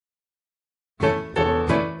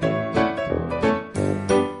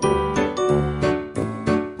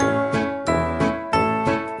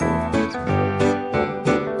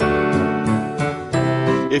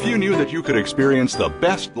If you knew that you could experience the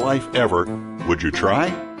best life ever, would you try?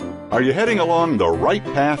 Are you heading along the right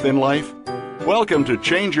path in life? Welcome to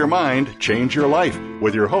Change Your Mind, Change Your Life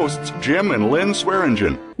with your hosts, Jim and Lynn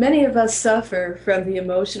Swearingen. Many of us suffer from the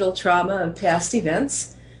emotional trauma of past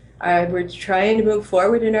events. We're trying to move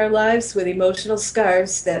forward in our lives with emotional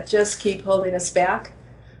scars that just keep holding us back.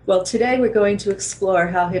 Well, today we're going to explore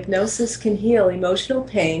how hypnosis can heal emotional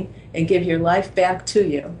pain and give your life back to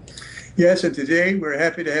you. Yes, and today we're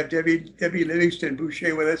happy to have Debbie Livingston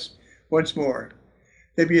Boucher with us once more.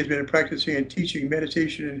 Debbie has been practicing and teaching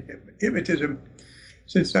meditation and hypnotism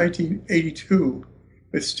since 1982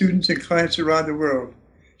 with students and clients around the world.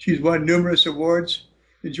 She's won numerous awards,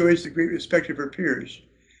 enjoys the great respect of her peers.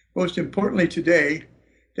 Most importantly today,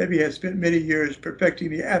 Debbie has spent many years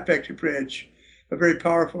perfecting the affect bridge, a very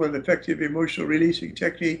powerful and effective emotional releasing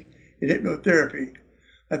technique in hypnotherapy.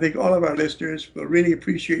 I think all of our listeners will really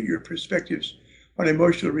appreciate your perspectives on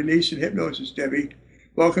emotional release and hypnosis, Debbie.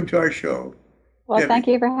 Welcome to our show. Well, Debbie. Thank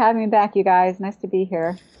you for having me back, you guys. Nice to be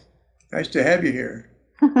here. Nice to have you here.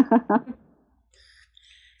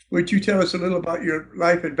 Would you tell us a little about your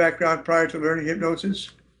life and background prior to learning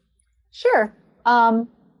hypnosis? Sure. I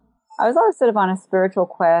was always sort of on a spiritual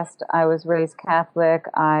quest. I was raised Catholic.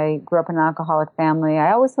 I grew up in an alcoholic family.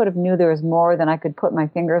 I always sort of knew there was more than I could put my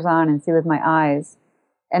fingers on and see with my eyes.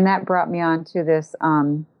 And that brought me on to this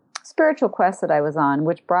spiritual quest that I was on,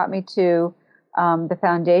 which brought me to the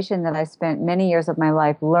foundation that I spent many years of my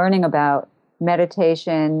life learning about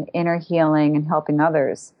meditation, inner healing, and helping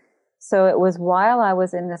others. So it was while I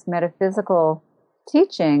was in this metaphysical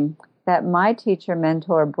teaching that my teacher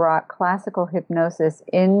mentor brought classical hypnosis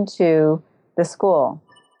into the school,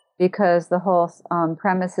 because the whole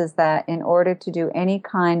premise is that in order to do any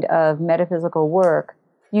kind of metaphysical work,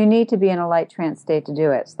 you need to be in a light trance state to do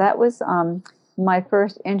it. So that was my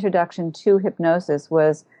first introduction to hypnosis,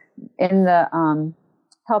 was in the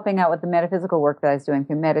helping out with the metaphysical work that I was doing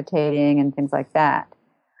through meditating and things like that.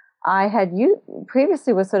 I had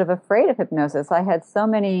previously was sort of afraid of hypnosis. I had so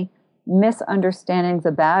many misunderstandings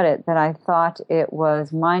about it that I thought it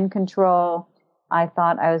was mind control. I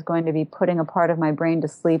thought I was going to be putting a part of my brain to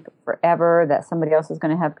sleep forever that somebody else was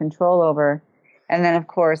going to have control over. And then, of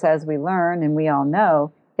course, as we learn and we all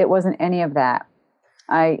know, it wasn't any of that.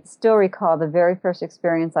 I still recall the very first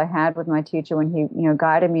experience I had with my teacher when he,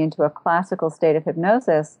 guided me into a classical state of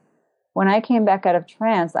hypnosis. When I came back out of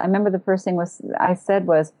trance, I remember the first thing I said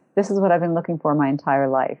was, "This is what I've been looking for my entire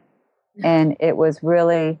life." And it was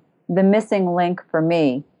really the missing link for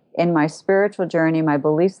me in my spiritual journey, my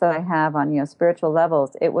beliefs that I have on, spiritual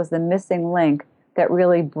levels. It was the missing link that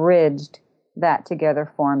really bridged that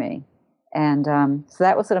together for me. And so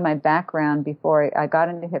that was sort of my background before I got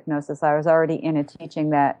into hypnosis. I was already in a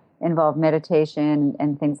teaching that involved meditation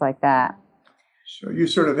and things like that. So you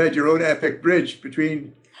sort of had your own epic bridge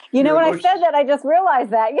between... When I said that, I just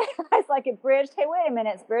realized that. Yeah, it's like it bridged. Hey, wait a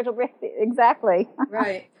minute, spiritual bridge. Exactly.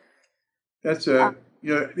 Right. That's the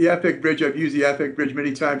affect bridge. I've used the affect bridge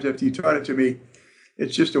many times after you taught it to me.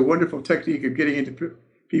 It's just a wonderful technique of getting into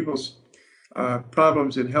people's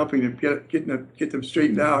problems and helping them get them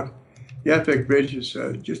straightened out. The affect bridge is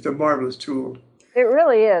just a marvelous tool. It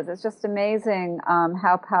really is. It's just amazing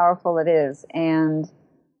how powerful it is. And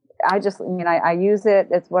I use it.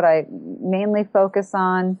 It's what I mainly focus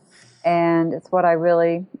on. And it's what I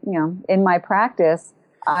really, in my practice,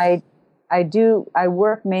 I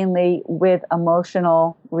work mainly with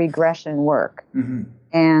emotional regression work. Mm-hmm.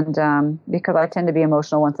 And because I tend to be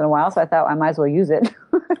emotional once in a while, so I thought I might as well use it.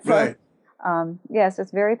 Right. Yes,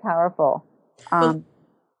 it's very powerful.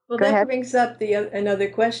 Well, that brings up another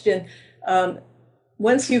question.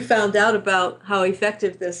 Once you found out about how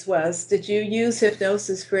effective this was, did you use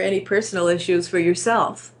hypnosis for any personal issues for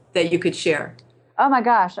yourself that you could share? Oh my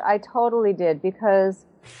gosh, I totally did, because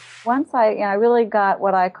once I really got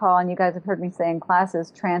what I call, and you guys have heard me say in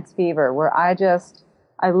classes, trance fever, where I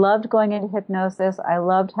loved going into hypnosis. I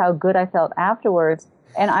loved how good I felt afterwards.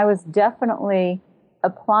 And I was definitely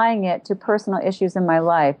applying it to personal issues in my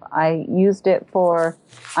life. I used it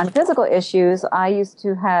on physical issues. I used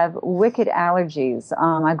to have wicked allergies.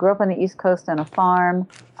 I grew up on the East Coast on a farm.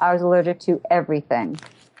 I was allergic to everything.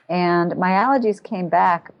 And my allergies came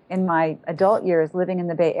back in my adult years living in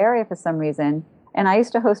the Bay Area for some reason. And I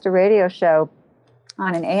used to host a radio show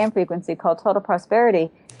on an AM frequency called Total Prosperity.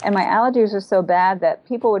 And my allergies were so bad that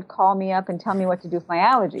people would call me up and tell me what to do with my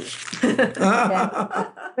allergies.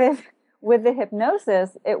 With the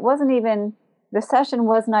hypnosis, the session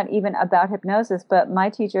was not even about hypnosis, but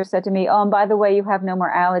my teacher said to me, "Oh, and by the way, you have no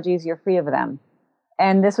more allergies, you're free of them."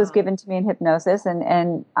 And this was given to me in hypnosis,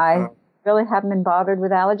 and I really haven't been bothered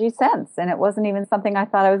with allergy since. And it wasn't even something I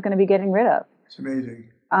thought I was going to be getting rid of. It's amazing.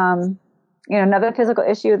 Another physical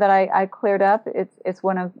issue that I cleared up, it's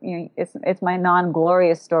one of, it's my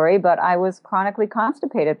non-glorious story, but I was chronically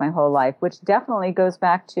constipated my whole life, which definitely goes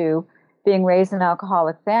back to being raised in an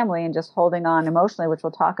alcoholic family and just holding on emotionally, which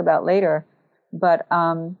we'll talk about later. But,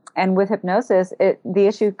 and with hypnosis, the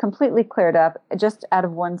issue completely cleared up just out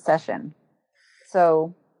of one session.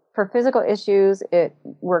 So for physical issues, it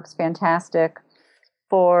works fantastic.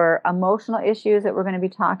 For emotional issues that we're going to be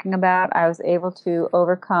talking about, I was able to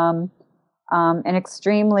overcome an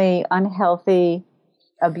extremely unhealthy,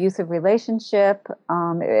 abusive relationship.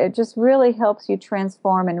 It just really helps you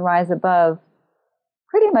transform and rise above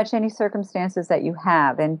pretty much any circumstances that you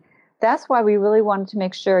have. And that's why we really wanted to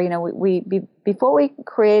make sure, before we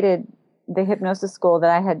created the hypnosis school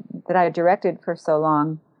that I directed for so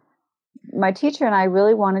long, my teacher and I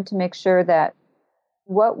really wanted to make sure that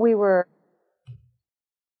what we were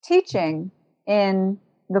teaching in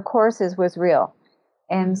the courses was real.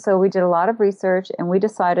 And so we did a lot of research, and we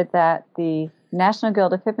decided that the National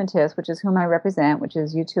Guild of Hypnotists, which is whom I represent, which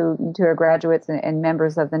is you two are graduates and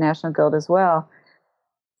members of the National Guild as well,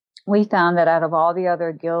 we found that out of all the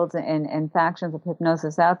other guilds and factions of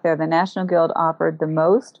hypnosis out there, the National Guild offered the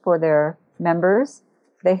most for their members.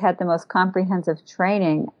 They had the most comprehensive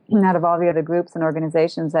training out of all the other groups and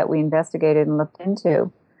organizations that we investigated and looked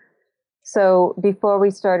into. So before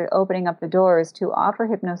we started opening up the doors to offer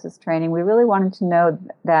hypnosis training, we really wanted to know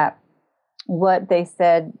that what they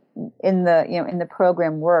said in the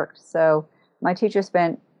program worked. So my teacher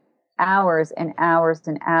spent hours and hours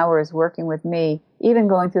and hours working with me, even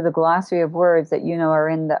going through the glossary of words that are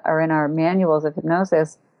in our manuals of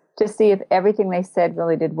hypnosis, to see if everything they said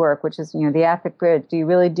really did work, which is the affect bridge. Do you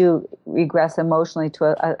really do regress emotionally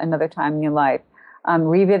to another time in your life?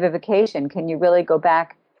 Revivification. Can you really go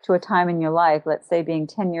back to a time in your life, let's say being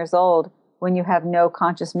 10 years old, when you have no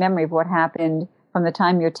conscious memory of what happened from the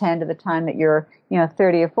time you're 10 to the time that you're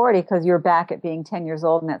 30 or 40, because you're back at being 10 years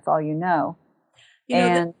old and that's all you know.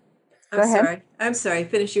 I'm sorry.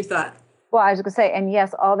 Finish your thought. Well, I was going to say, and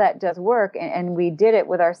yes, all that does work, and we did it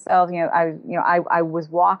with ourselves. I was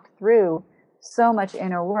walked through so much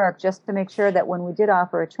inner work just to make sure that when we did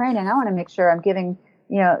offer a training, I want to make sure I'm giving,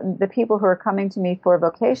 the people who are coming to me for a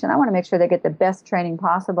vocation, I want to make sure they get the best training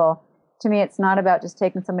possible. To me, it's not about just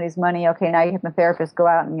taking somebody's money. Okay, now you're a hypnotherapist, go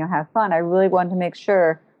out and have fun. I really wanted to make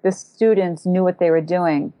sure the students knew what they were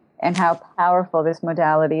doing and how powerful this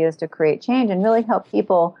modality is to create change and really help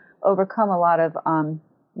people overcome a lot of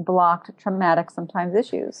blocked, traumatic, sometimes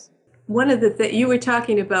issues. One of the you were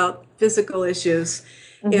talking about physical issues,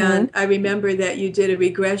 and I remember that you did a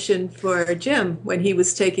regression for Jim when he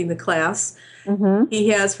was taking the class. He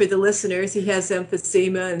has, for the listeners, he has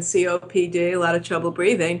emphysema and COPD, a lot of trouble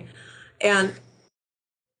breathing. And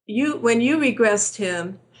when you regressed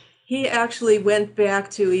him, he actually went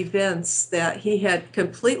back to events that he had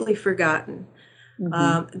completely forgotten,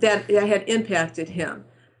 that had impacted him.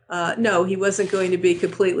 No, he wasn't going to be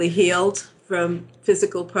completely healed from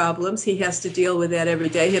physical problems. He has to deal with that every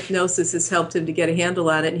day. Hypnosis has helped him to get a handle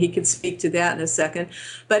on it, and he can speak to that in a second.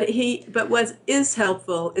 But what is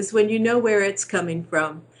helpful is when you know where it's coming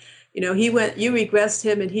from. You regressed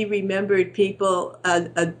him, and he remembered people.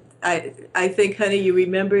 I think, honey, you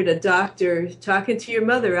remembered a doctor talking to your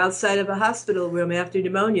mother outside of a hospital room after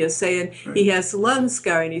pneumonia, saying he has lung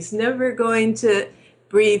scarring. He's never going to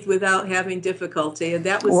breathe without having difficulty, and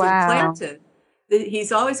that was implanted.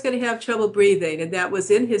 He's always going to have trouble breathing, and that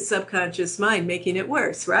was in his subconscious mind, making it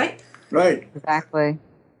worse, right? Right. Exactly.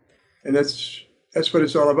 And that's what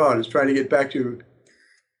it's all about, is trying to get back to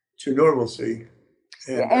normalcy.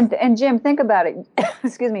 And Jim, think about it.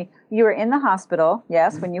 Excuse me. You were in the hospital,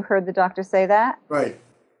 yes, when you heard the doctor say that? Right.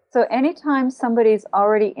 So anytime somebody's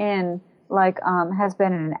already in, has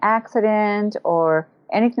been in an accident or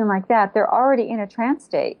anything like that, they're already in a trance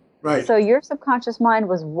state. Right. So your subconscious mind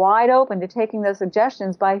was wide open to taking those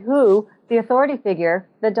suggestions by who? The authority figure,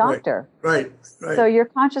 the doctor. Right. So your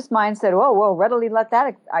conscious mind said, whoa, readily let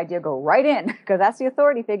that idea go right in, because that's the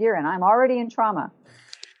authority figure and I'm already in trauma.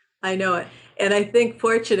 I know it. And I think,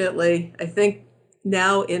 fortunately,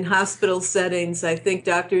 now in hospital settings, I think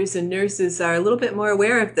doctors and nurses are a little bit more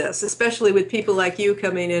aware of this, especially with people like you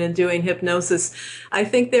coming in and doing hypnosis. I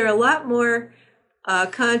think they're a lot more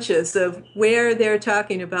conscious of where they're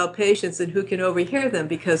talking about patients and who can overhear them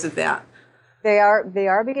because of that. They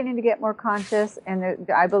are beginning to get more conscious, and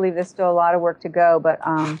I believe there's still a lot of work to go, but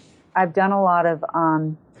I've done a lot of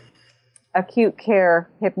acute care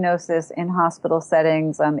hypnosis in hospital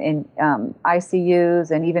settings, in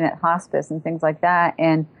ICUs and even at hospice and things like that.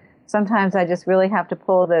 And sometimes I just really have to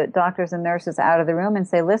pull the doctors and nurses out of the room and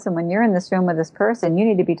say, listen, when you're in this room with this person, you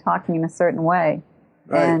need to be talking in a certain way.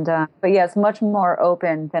 Right. And, but yeah, it's much more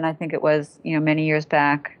open than I think it was, many years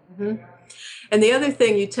back. Mm-hmm. And the other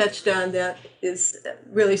thing you touched on that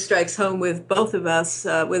really strikes home with both of us,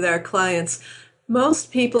 with our clients,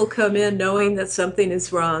 most people come in knowing that something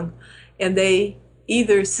is wrong, and they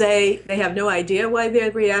either say they have no idea why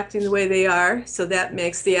they're reacting the way they are, so that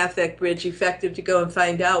makes the affect bridge effective to go and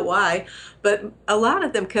find out why. But a lot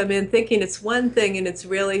of them come in thinking it's one thing and it's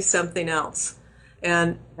really something else.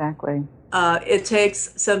 And exactly. It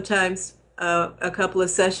takes sometimes a couple of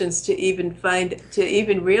sessions to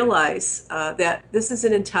even realize that this is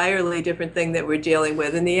an entirely different thing that we're dealing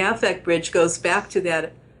with. And the affect bridge goes back to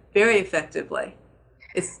that very effectively.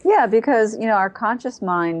 Yeah, because, our conscious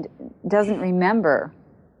mind doesn't remember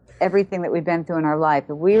everything that we've been through in our life.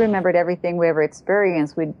 If we remembered everything we ever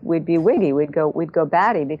experienced, we'd be wiggy, we'd go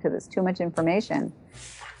batty because it's too much information.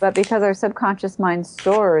 But because our subconscious mind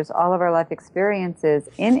stores all of our life experiences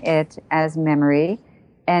in it as memory,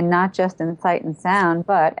 and not just in sight and sound,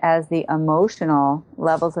 but as the emotional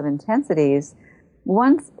levels of intensities,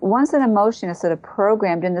 once an emotion is sort of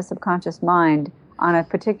programmed in the subconscious mind on a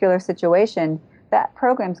particular situation, that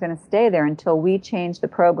program's going to stay there until we change the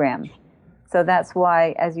program. So that's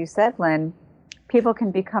why, as you said, Lynn, people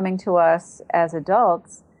can be coming to us as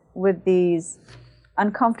adults with these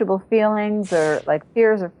uncomfortable feelings or like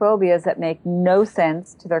fears or phobias that make no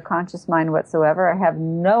sense to their conscious mind whatsoever. I have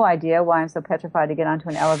no idea why I'm so petrified to get onto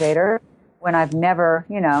an elevator when I've never,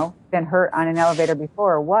 been hurt on an elevator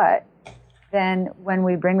before or what. Then when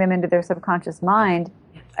we bring them into their subconscious mind,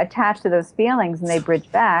 attached to those feelings, and they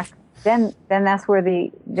bridge back, then that's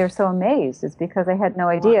where they're so amazed. It's because they had no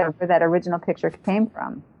idea where that original picture came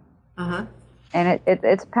from. Uh-huh. And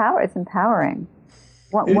it's empowering.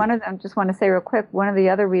 One of them, just want to say real quick, one of the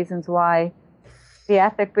other reasons why the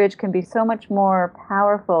affect bridge can be so much more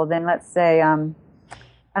powerful than, let's say, I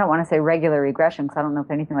don't want to say regular regression, because I don't know if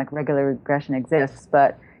anything like regular regression exists,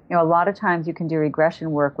 but a lot of times you can do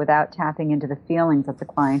regression work without tapping into the feelings that the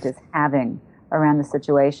client is having around the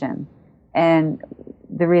situation. And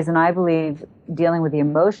the reason I believe dealing with the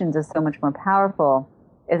emotions is so much more powerful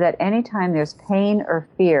is that anytime there's pain or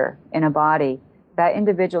fear in a body, that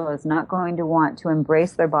individual is not going to want to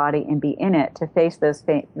embrace their body and be in it to face those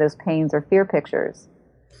pains or fear pictures.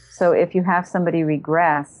 So if you have somebody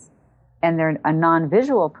regress and they're a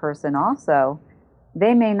non-visual person also,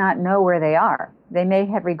 they may not know where they are. They may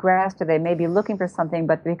have regressed or they may be looking for something,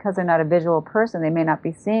 but because they're not a visual person, they may not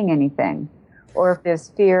be seeing anything. Or if there's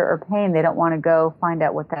fear or pain, they don't want to go find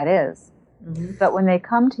out what that is. Mm-hmm. But when they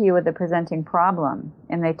come to you with a presenting problem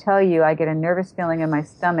and they tell you, I get a nervous feeling in my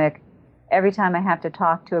stomach every time I have to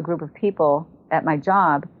talk to a group of people at my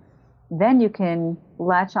job, then you can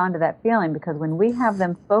latch onto that feeling, because when we have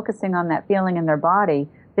them focusing on that feeling in their body,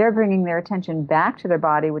 they're bringing their attention back to their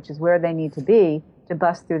body, which is where they need to be to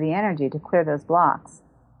bust through the energy, to clear those blocks.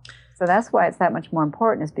 So that's why it's that much more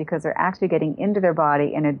important, is because they're actually getting into their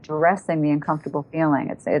body and addressing the uncomfortable feeling.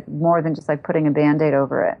 It's more than just like putting a Band-Aid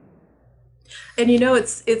over it. And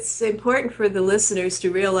it's important for the listeners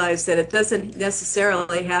to realize that it doesn't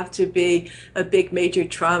necessarily have to be a big major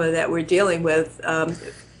trauma that we're dealing with.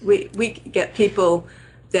 We get people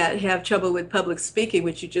that have trouble with public speaking,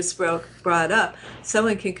 which you just brought up.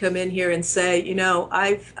 Someone can come in here and say,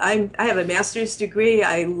 I have a master's degree.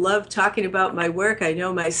 I love talking about my work. I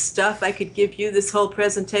know my stuff. I could give you this whole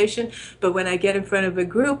presentation, but when I get in front of a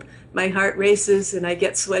group, my heart races and I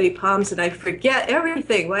get sweaty palms and I forget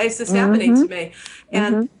everything. Why is this happening to me?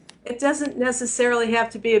 And it doesn't necessarily have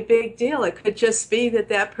to be a big deal. It could just be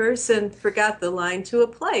that person forgot the line to a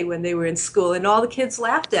play when they were in school and all the kids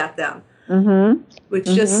laughed at them. Which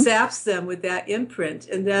just saps them with that imprint.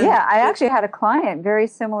 And then I actually had a client very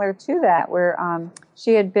similar to that, where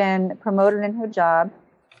she had been promoted in her job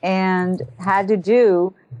and had to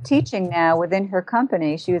do teaching now within her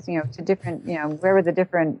company. She was, to different, wherever the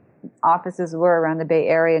different offices were around the Bay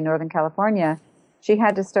Area, Northern California. She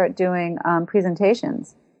had to start doing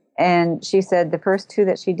presentations. And she said the first two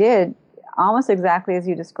that she did, almost exactly as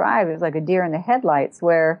you described, it was like a deer in the headlights,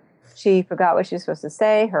 where she forgot what she was supposed to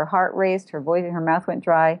say, her heart raced, her voice and her mouth went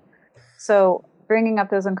dry. So bringing up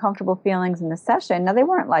those uncomfortable feelings in the session, now they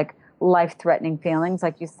weren't like life-threatening feelings,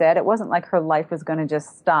 like you said. It wasn't like her life was going to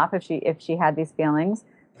just stop if she had these feelings,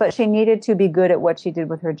 but she needed to be good at what she did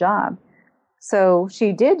with her job. So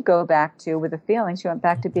she did go back with a feeling, she went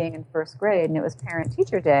back to being in first grade, and it was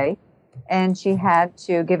Parent-Teacher Day, and she had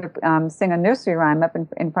to sing a nursery rhyme up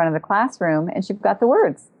in front of the classroom, and she forgot the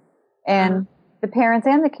words. And the parents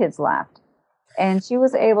and the kids laughed. And she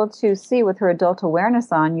was able to see with her adult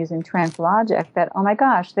awareness on using trance logic that, oh my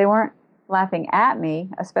gosh, they weren't laughing at me,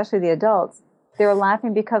 especially the adults. They were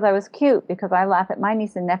laughing because I was cute, because I laugh at my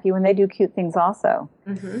niece and nephew when they do cute things also.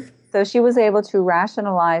 Mm-hmm. So she was able to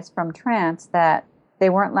rationalize from trance that they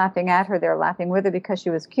weren't laughing at her, they were laughing with her because she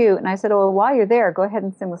was cute. And I said, oh, well, while you're there, go ahead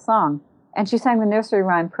and sing the song. And she sang the nursery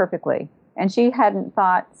rhyme perfectly. And she hadn't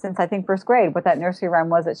thought since, I think, first grade what that nursery rhyme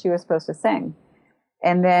was that she was supposed to sing.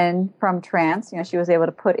 And then from trance, she was able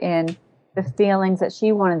to put in the feelings that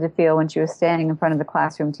she wanted to feel when she was standing in front of the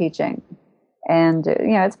classroom teaching. And,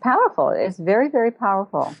 it's powerful. It's very, very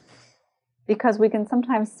powerful, because we can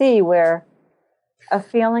sometimes see where a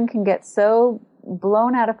feeling can get so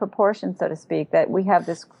blown out of proportion, so to speak, that we have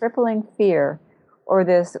this crippling fear or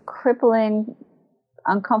this crippling,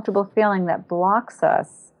 uncomfortable feeling that blocks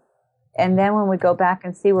us. And then when we go back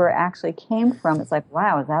and see where it actually came from, it's like,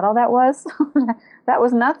 wow, is that all that was? That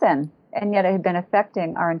was nothing. And yet it had been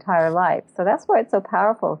affecting our entire life. So that's why it's so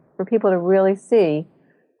powerful for people to really see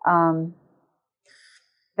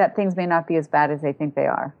that things may not be as bad as they think they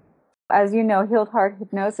are. As you know, Healed Heart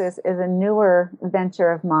Hypnosis is a newer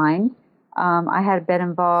venture of mine. I had been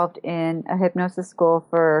involved in a hypnosis school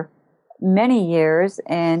for many years,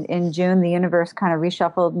 and in June, the universe kind of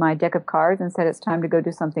reshuffled my deck of cards and said it's time to go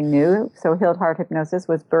do something new. So Healed Heart Hypnosis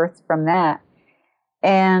was birthed from that.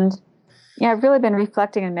 And I've really been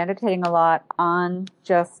reflecting and meditating a lot on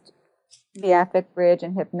just the affect bridge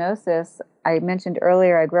and hypnosis. I mentioned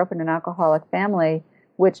earlier I grew up in an alcoholic family,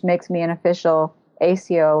 which makes me an official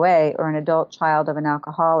ACOA, or an adult child of an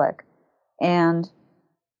alcoholic. And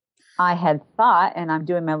I had thought, and I'm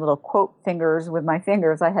doing my little quote fingers with my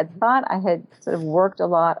fingers, I had thought I had sort of worked a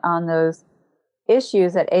lot on those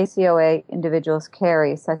issues that ACOA individuals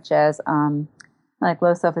carry, such as like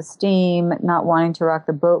low self-esteem, not wanting to rock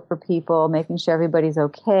the boat for people, making sure everybody's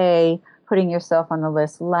okay, putting yourself on the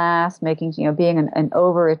list last, making, being an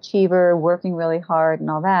overachiever, working really hard and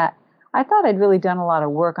all that. I thought I'd really done a lot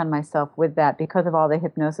of work on myself with that because of all the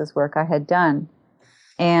hypnosis work I had done.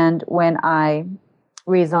 And when I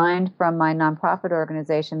resigned from my nonprofit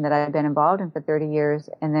organization that I had been involved in for 30 years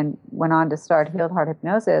and then went on to start Healed Heart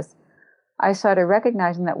Hypnosis, I started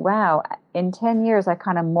recognizing that, wow, in 10 years, I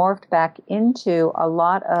kind of morphed back into a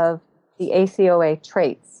lot of the ACOA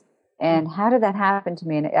traits. And how did that happen to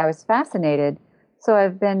me? And I was fascinated. So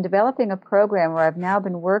I've been developing a program where I've now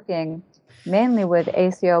been working mainly with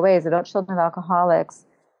ACOAs, adult children of alcoholics,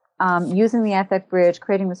 using the affect bridge,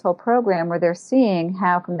 creating this whole program where they're seeing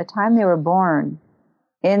how from the time they were born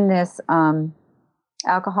in this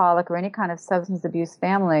alcoholic or any kind of substance abuse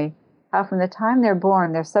family, how from the time they're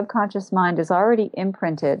born, their subconscious mind is already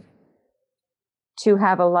imprinted to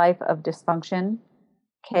have a life of dysfunction,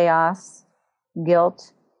 chaos,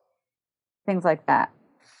 guilt, things like that.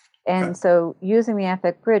 And so using the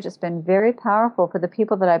affect bridge has been very powerful for the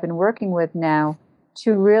people that I've been working with now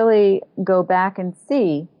to really go back and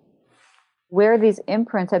see where these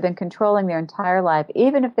imprints have been controlling their entire life,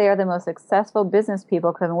 even if they are the most successful business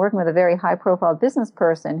people, because I've been working with a very high-profile business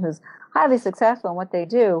person who's highly successful in what they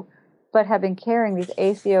do, but have been carrying these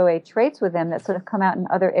ACOA traits with them that sort of come out in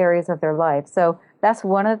other areas of their life. So that's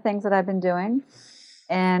one of the things that I've been doing.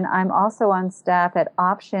 And I'm also on staff at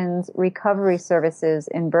Options Recovery Services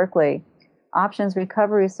in Berkeley. Options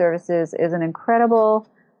Recovery Services is an incredible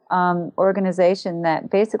organization that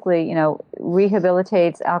basically,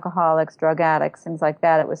 rehabilitates alcoholics, drug addicts, things like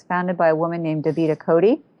that. It was founded by a woman named Davida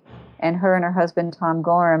Cody, and her husband, Tom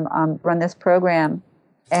Gorham, run this program.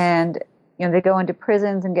 And, they go into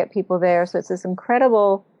prisons and get people there. So it's this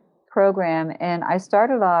incredible program. And I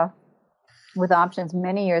started off with Options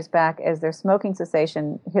many years back as their smoking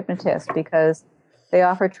cessation hypnotist, because they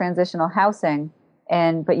offer transitional housing,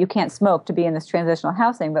 but you can't smoke to be in this transitional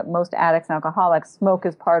housing. But most addicts and alcoholics smoke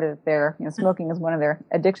as part of their, smoking is one of their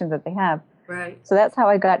addictions that they have. Right. So that's how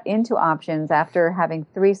I got into Options. After having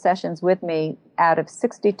 3 sessions with me, out of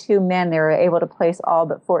 62 men, they were able to place all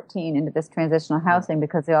but 14 into this transitional housing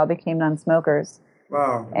because they all became non-smokers.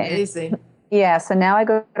 Wow. Amazing. Yeah, so now I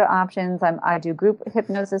go to Options. I do group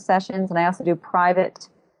hypnosis sessions, and I also do private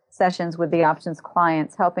sessions with the Options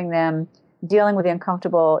clients, helping them dealing with the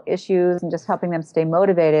uncomfortable issues and just helping them stay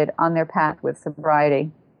motivated on their path with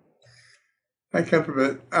sobriety. I come from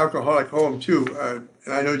an alcoholic home too, and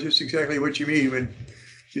I know just exactly what you mean when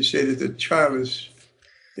you say that the child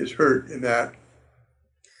is hurt in that.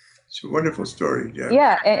 It's a wonderful story.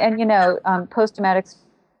 Yeah, and post-traumatic,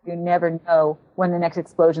 you never know when the next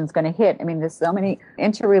explosion is going to hit. I mean, there's so many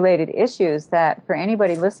interrelated issues that for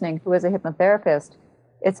anybody listening who is a hypnotherapist,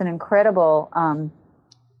 it's an incredible,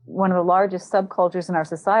 one of the largest subcultures in our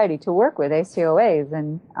society to work with, ACOAs.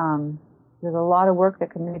 And there's a lot of work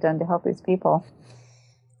that can be done to help these people.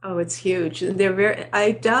 Oh, it's huge. And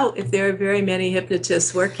I doubt if there are very many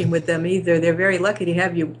hypnotists working with them either. They're very lucky to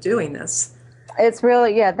have you doing this. It's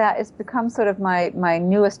really, that it's become sort of my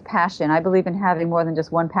newest passion. I believe in having more than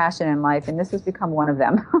just one passion in life, and this has become one of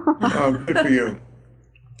them. Oh, good for you.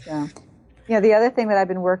 Yeah. The other thing that I've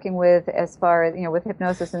been working with as far as, with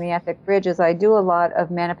hypnosis and the Affect Bridge is I do a lot of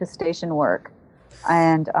manifestation work.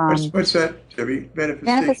 And what's that, Debbie?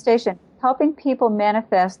 Manifestation, helping people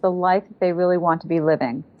manifest the life that they really want to be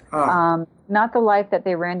living. Not the life that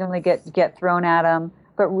they randomly get thrown at them,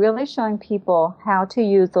 but really showing people how to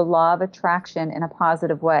use the law of attraction in a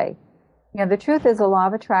positive way. The truth is the law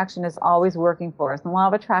of attraction is always working for us. The law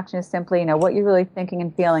of attraction is simply, what you're really thinking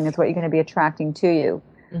and feeling is what you're going to be attracting to you.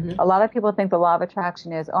 Mm-hmm. A lot of people think the law of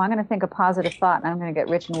attraction is, I'm going to think a positive thought and I'm going to get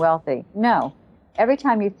rich and wealthy. No. Every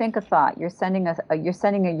time you think a thought, you're sending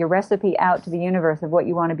your recipe out to the universe of what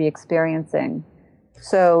you want to be experiencing.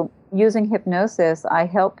 So using hypnosis, I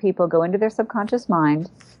help people go into their subconscious mind,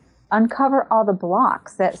 uncover all the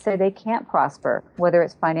blocks that say they can't prosper, whether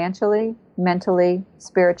it's financially, mentally,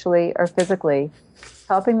 spiritually, or physically,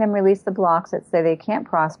 helping them release the blocks that say they can't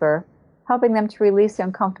prosper, helping them to release the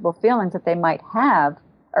uncomfortable feelings that they might have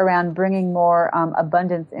around bringing more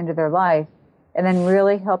abundance into their life, and then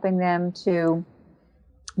really helping them to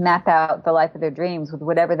map out the life of their dreams with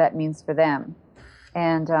whatever that means for them.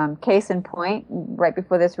 And case in point, right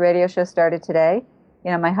before this radio show started today,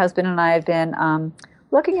 my husband and I have been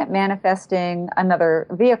looking at manifesting another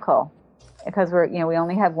vehicle because we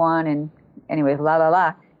only have one, and anyways,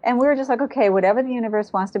 and we were just like, okay, whatever the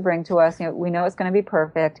universe wants to bring to us, we know it's going to be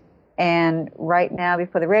perfect. And right now,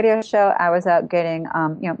 before the radio show, I was out getting,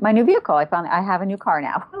 my new vehicle. I have a new car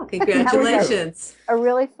now. Oh, congratulations. A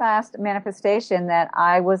really fast manifestation that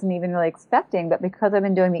I wasn't even really expecting, but because I've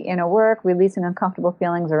been doing the inner work, releasing uncomfortable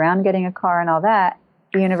feelings around getting a car and all that,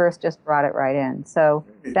 the universe just brought it right in. So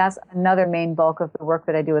that's another main bulk of the work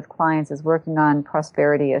that I do with clients is working on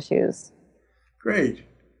prosperity issues. Great.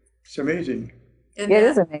 It's amazing. It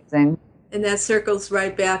is amazing. And that circles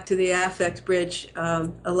right back to the Affect Bridge.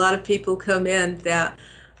 A lot of people come in that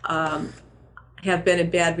have been in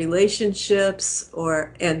bad relationships,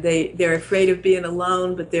 and they're afraid of being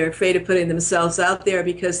alone, but they're afraid of putting themselves out there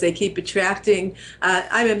because they keep attracting.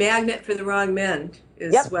 I'm a magnet for the wrong men,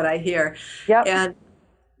 is what I hear. Yep. And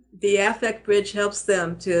the Affect Bridge helps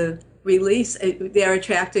them to release. They're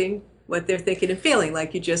attracting what they're thinking and feeling,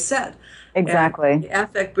 like you just said. Exactly. And the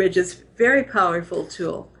Affect Bridge is a very powerful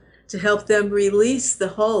tool to help them release the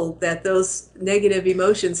hold that those negative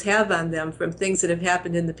emotions have on them from things that have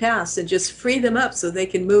happened in the past, and just free them up so they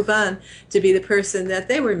can move on to be the person that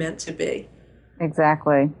they were meant to be.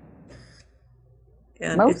 Exactly.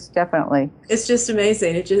 And most definitely. It's just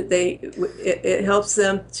amazing. It helps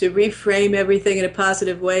them to reframe everything in a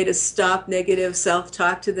positive way, to stop negative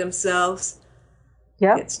self-talk to themselves.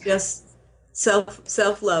 Yep. It's just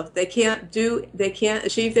self-love. They can't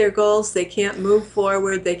achieve their goals. They can't move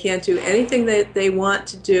forward. They can't do anything that they want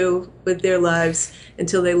to do with their lives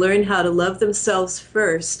until they learn how to love themselves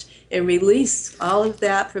first and release all of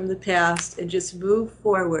that from the past and just move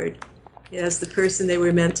forward as the person they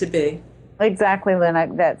were meant to be. Exactly,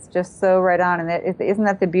 Lynn. That's just so right on. And isn't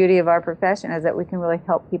that the beauty of our profession, is that we can really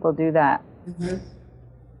help people do that. Mm-hmm.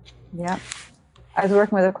 Yeah. I was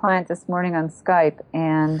working with a client this morning on Skype,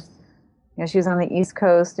 and she was on the East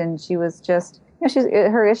Coast, and she was just,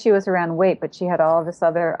 her issue was around weight, but she had all of this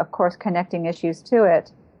other, of course, connecting issues to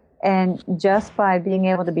it. And just by being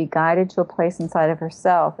able to be guided to a place inside of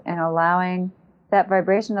herself and allowing that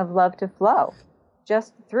vibration of love to flow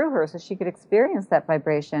just through her so she could experience that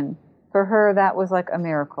vibration, for her, that was like a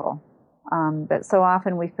miracle. But so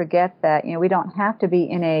often we forget that, we don't have to be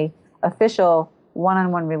in a official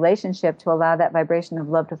one-on-one relationship to allow that vibration of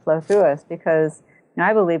love to flow through us, because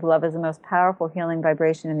I believe love is the most powerful healing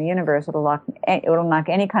vibration in the universe. It'll knock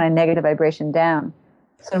any kind of negative vibration down.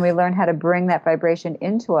 So when we learn how to bring that vibration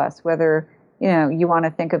into us, whether, you want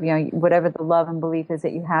to think of, whatever the love and belief is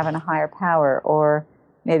that you have in a higher power, or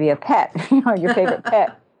maybe a pet, your favorite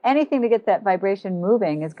pet, anything to get that vibration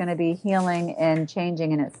moving is going to be healing and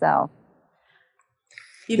changing in itself.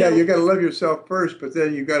 You got to love yourself first, but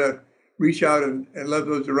then you got to reach out and love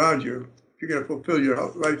those around you if you're going to fulfill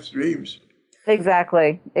your life's dreams.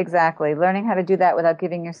 Exactly. Learning how to do that without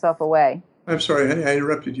giving yourself away. I'm sorry, honey, I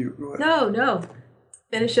interrupted you. Go ahead. No.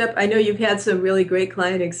 Finish up. I know you've had some really great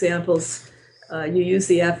client examples. You use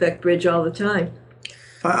the Affect Bridge all the time.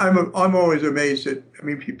 I'm always amazed at,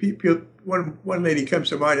 people, one lady comes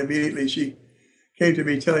to mind immediately. She came to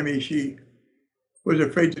me telling me she was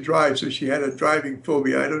afraid to drive, so she had a driving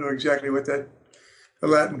phobia. I don't know exactly what that the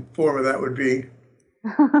Latin form of that would be.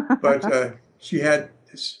 But she had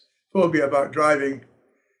this phobia about driving.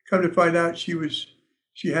 Come to find out, she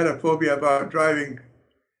had a phobia about driving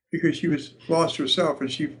because she was lost herself,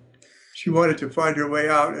 and she wanted to find her way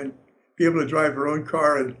out and be able to drive her own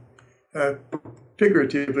car, and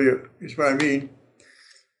figuratively is what I mean.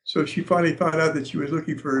 So she finally found out that she was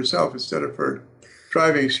looking for herself instead of for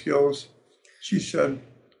driving skills. She's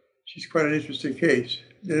quite an interesting case.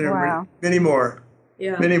 Wow. Many more.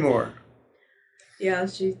 Yeah. Many more. Yeah,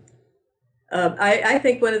 I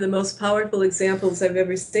think one of the most powerful examples I've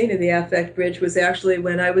ever seen of the affect bridge was actually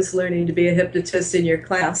when I was learning to be a hypnotist in your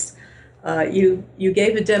class. You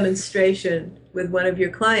gave a demonstration with one of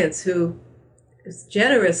your clients who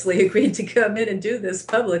generously agreed to come in and do this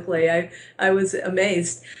publicly. I was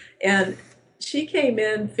amazed. And she came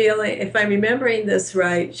in feeling, if I'm remembering this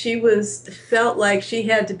right, felt like she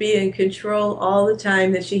had to be in control all the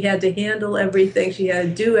time, that she had to handle everything, she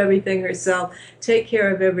had to do everything herself, take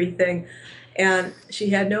care of everything. And she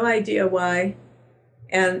had no idea why.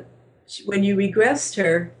 And when you regressed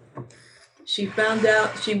her, she found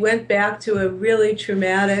out, she went back to a really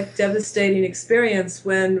traumatic, devastating experience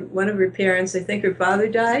when one of her parents, I think her father,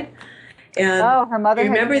 died. And her mother.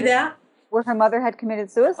 Remember that? Where her mother had committed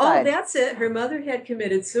suicide. Oh, that's it. Her mother had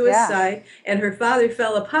committed suicide, and her father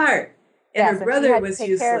fell apart, and her brother was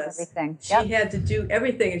useless. She had to do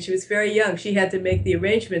everything, and she was very young. She had to make the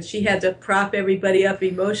arrangements. She had to prop everybody up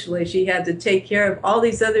emotionally. She had to take care of all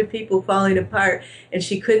these other people falling apart, and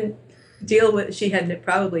she couldn't she had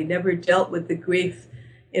probably never dealt with the grief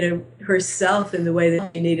herself in the way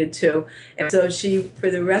that she needed to. And so for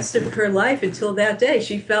the rest of her life until that day,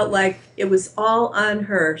 she felt like it was all on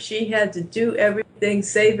her. She had to do everything,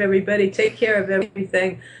 save everybody, take care of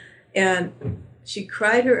everything. And she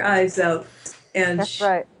cried her eyes out. And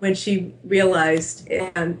when she realized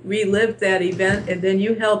and relived that event, and then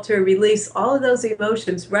you helped her release all of those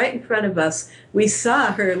emotions right in front of us. We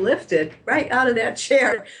saw her lifted right out of that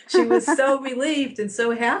chair. She was so relieved and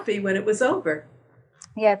so happy when it was over.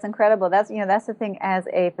 Yeah, it's incredible. That's the thing as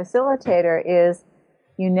a facilitator is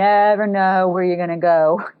you never know where you're going to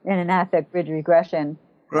go in an affect bridge regression.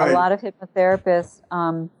 Right. A lot of hypnotherapists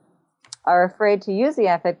are afraid to use the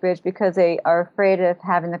affect bridge because they are afraid of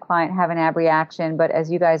having the client have an abreaction. But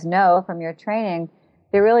as you guys know from your training,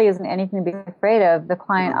 there really isn't anything to be afraid of. The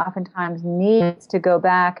client oftentimes needs to go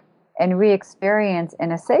back and re-experience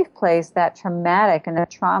in a safe place that traumatic and the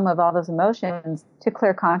trauma of all those emotions to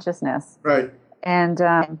clear consciousness. Right. And,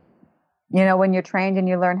 when you're trained and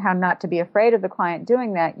you learn how not to be afraid of the client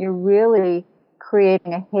doing that, you're really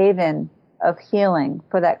creating a haven of healing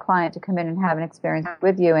for that client to come in and have an experience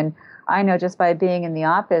with you. And I know just by being in the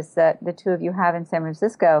office that the two of you have in San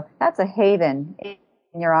Francisco, that's a haven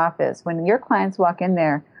in your office. When your clients walk in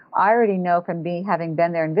there, I already know from having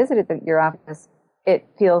been there and visited your office, it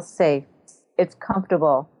feels safe. It's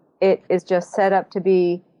comfortable. It is just set up to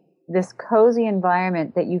be this cozy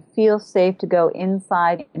environment that you feel safe to go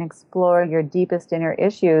inside and explore your deepest inner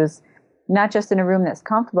issues, not just in a room that's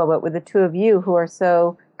comfortable, but with the two of you who are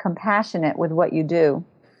so compassionate with what you do.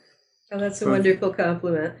 Oh, that's a wonderful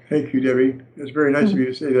compliment. Thank you, Debbie. It's very nice of you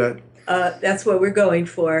to say that. That's what we're going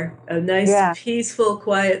for. A nice, peaceful,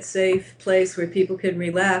 quiet, safe place where people can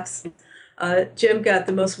relax. Jim got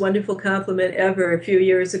the most wonderful compliment ever a few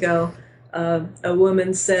years ago. A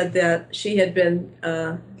woman said that she had been...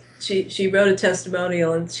 She wrote a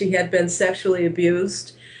testimonial, and she had been sexually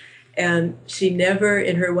abused, and she never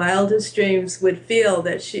in her wildest dreams would think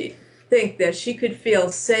that she could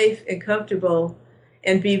feel safe and comfortable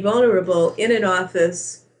and be vulnerable in an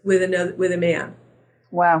office with a man.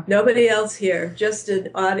 Wow. Nobody else here, just an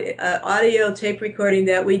audio tape recording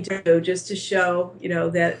that we do just to show,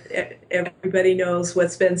 that everybody knows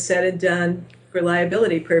what's been said and done for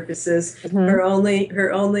liability purposes. Mm-hmm.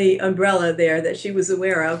 Her only umbrella there that she was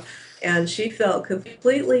aware of, and she felt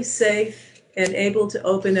completely safe and able to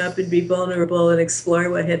open up and be vulnerable and explore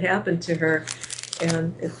what had happened to her,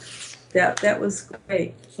 and that was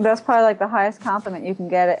great. That's probably like the highest compliment you can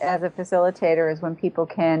get as a facilitator is when people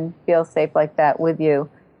can feel safe like that with you.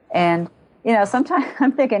 And sometimes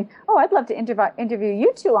I'm thinking, I'd love to interview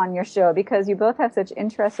you two on your show because you both have such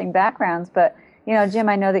interesting backgrounds, but Jim,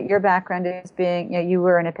 I know that your background is being, you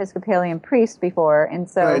were an Episcopalian priest before. And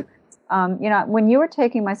so, right. When you were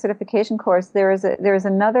taking my certification course, there was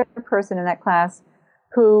another person in that class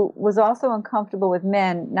who was also uncomfortable with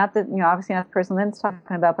men. Not that, obviously not the person Lynn's talking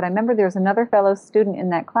about, but I remember there was another fellow student in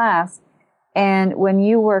that class. And when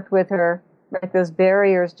you worked with her, like those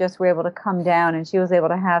barriers just were able to come down and she was able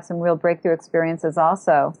to have some real breakthrough experiences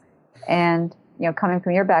also. And coming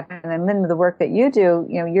from your background, and Lynn, with the work that you do,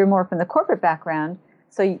 you're more from the corporate background.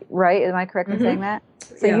 So, right, am I correct in saying that?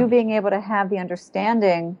 So Yeah. you being able to have the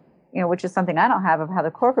understanding, which is something I don't have, of how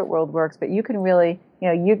the corporate world works, but you can really,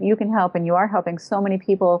 you can help, and you are helping so many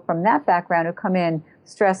people from that background who come in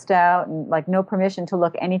stressed out and like no permission to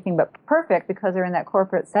look anything but perfect because they're in that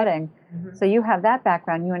corporate setting. So you have that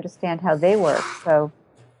background, you understand how they work. So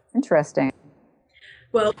interesting.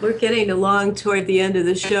 Well, we're getting along toward the end of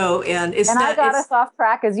the show, and it's And not. I got us off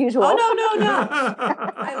track as usual. Oh no!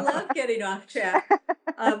 I love getting off track.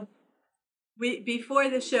 Before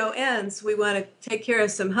the show ends, we want to take care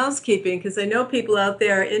of some housekeeping because I know people out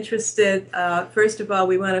there are interested. First of all,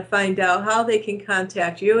 we want to find out how they can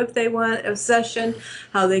contact you if they want a session,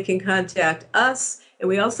 how they can contact us, and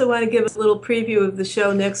we also want to give a little preview of the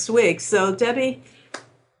show next week. So, Debbie,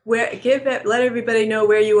 let everybody know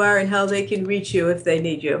where you are and how they can reach you if they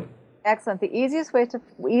need you. Excellent. The easiest way to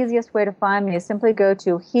find me is simply go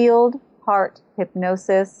to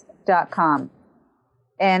healedhearthypnosis.com.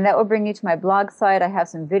 And that will bring you to my blog site. I have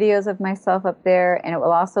some videos of myself up there, and it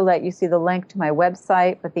will also let you see the link to my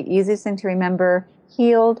website. But the easiest thing to remember,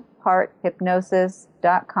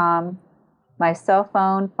 healedhearthypnosis.com. My cell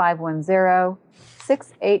phone,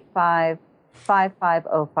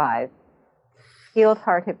 510-685-5505.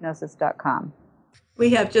 healedhearthypnosis.com.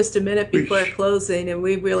 We have just a minute before closing, and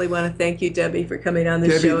we really want to thank you, Debbie, for coming on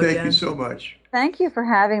the show Debbie, again. thank you so much. Thank you for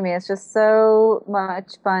having me. It's just so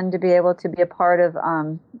much fun to be able to be a part of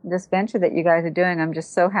this venture that you guys are doing. I'm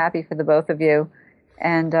just so happy for the both of you.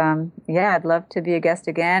 And I'd love to be a guest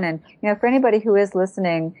again. And, for anybody who is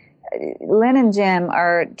listening, Lynn and Jim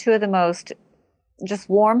are two of the most just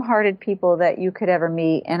warm-hearted people that you could ever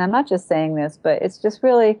meet. And I'm not just saying this, but it's just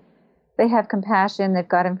really, they have compassion, they've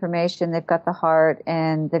got information, they've got the heart,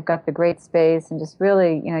 and they've got the great space. And just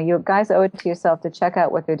really, you guys owe it to yourself to check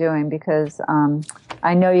out what they're doing because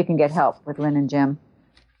I know you can get help with Lynn and Jim.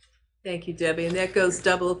 Thank you, Debbie. And that goes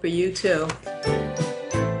double for you, too.